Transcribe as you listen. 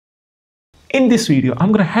In this video,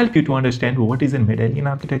 I'm going to help you to understand what is a Medallion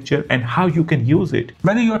architecture and how you can use it.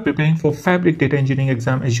 Whether you are preparing for Fabric data engineering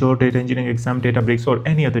exam, Azure data engineering exam, Databricks, or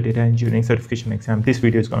any other data engineering certification exam, this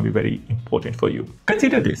video is going to be very important for you.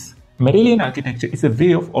 Consider this. Medallion architecture is a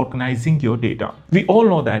way of organizing your data. We all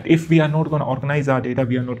know that if we are not going to organize our data,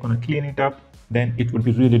 we are not going to clean it up, then it would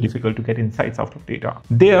be really difficult to get insights out of data.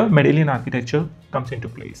 There, Medallion architecture comes into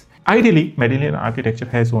place. Ideally, Medallion architecture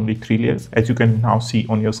has only 3 layers, as you can now see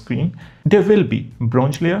on your screen. There will be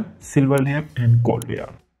bronze layer, silver layer, and gold layer.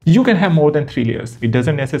 You can have more than 3 layers. It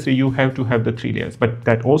doesn't necessarily you have to have the 3 layers, but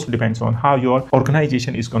that also depends on how your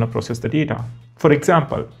organization is going to process the data. For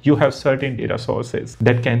example, you have certain data sources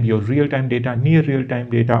that can be your real-time data, near real-time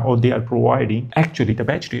data, or they are providing actually the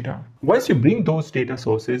batch data. Once you bring those data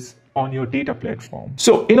sources on your data platform.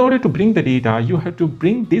 So in order to bring the data, you have to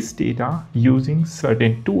bring this data using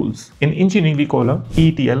certain tools. In engineering, we call a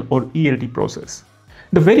ETL or ELT process.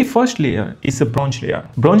 The very first layer is a bronze layer.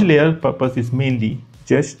 Bronze layer purpose is mainly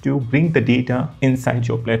just to bring the data inside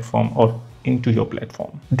your platform or into your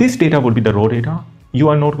platform. This data will be the raw data. You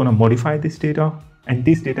are not going to modify this data, and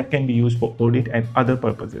this data can be used for audit and other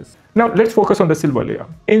purposes. Now let's focus on the silver layer.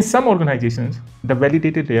 In some organizations, the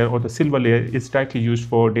validated layer or the silver layer is directly used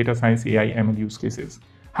for data science, AI, ML use cases.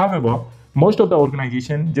 However, most of the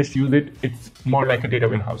organization just use it. It's more like a data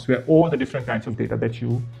warehouse where all the different kinds of data that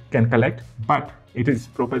you can collect, but it is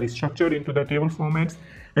properly structured into the table formats.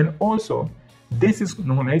 And also, this is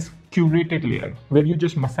known as curated layer, where you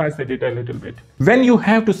just massage the data a little bit. When you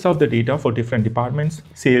have to serve the data for different departments,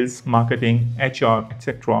 sales, marketing, HR,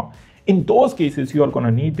 etc., in those cases, you are going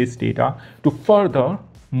to need this data to further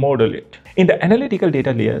model it. In the analytical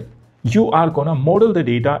data layer, you are going to model the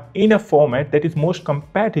data in a format that is most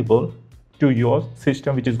compatible to your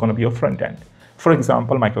system, which is going to be your front end. For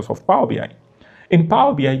example, Microsoft Power BI. In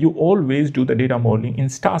Power BI, you always do the data modeling in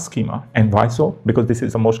star schema. And why so? Because this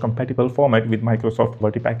is the most compatible format with Microsoft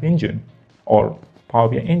Vertipack engine or Power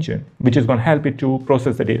BI engine, which is going to help it to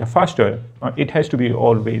process the data faster. It has to be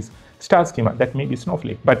always star schema. That may be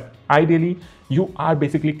Snowflake. But ideally, you are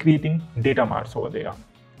basically creating data marts over there.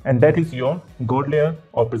 And that is your gold layer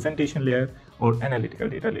or presentation layer or analytical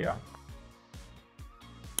data layer.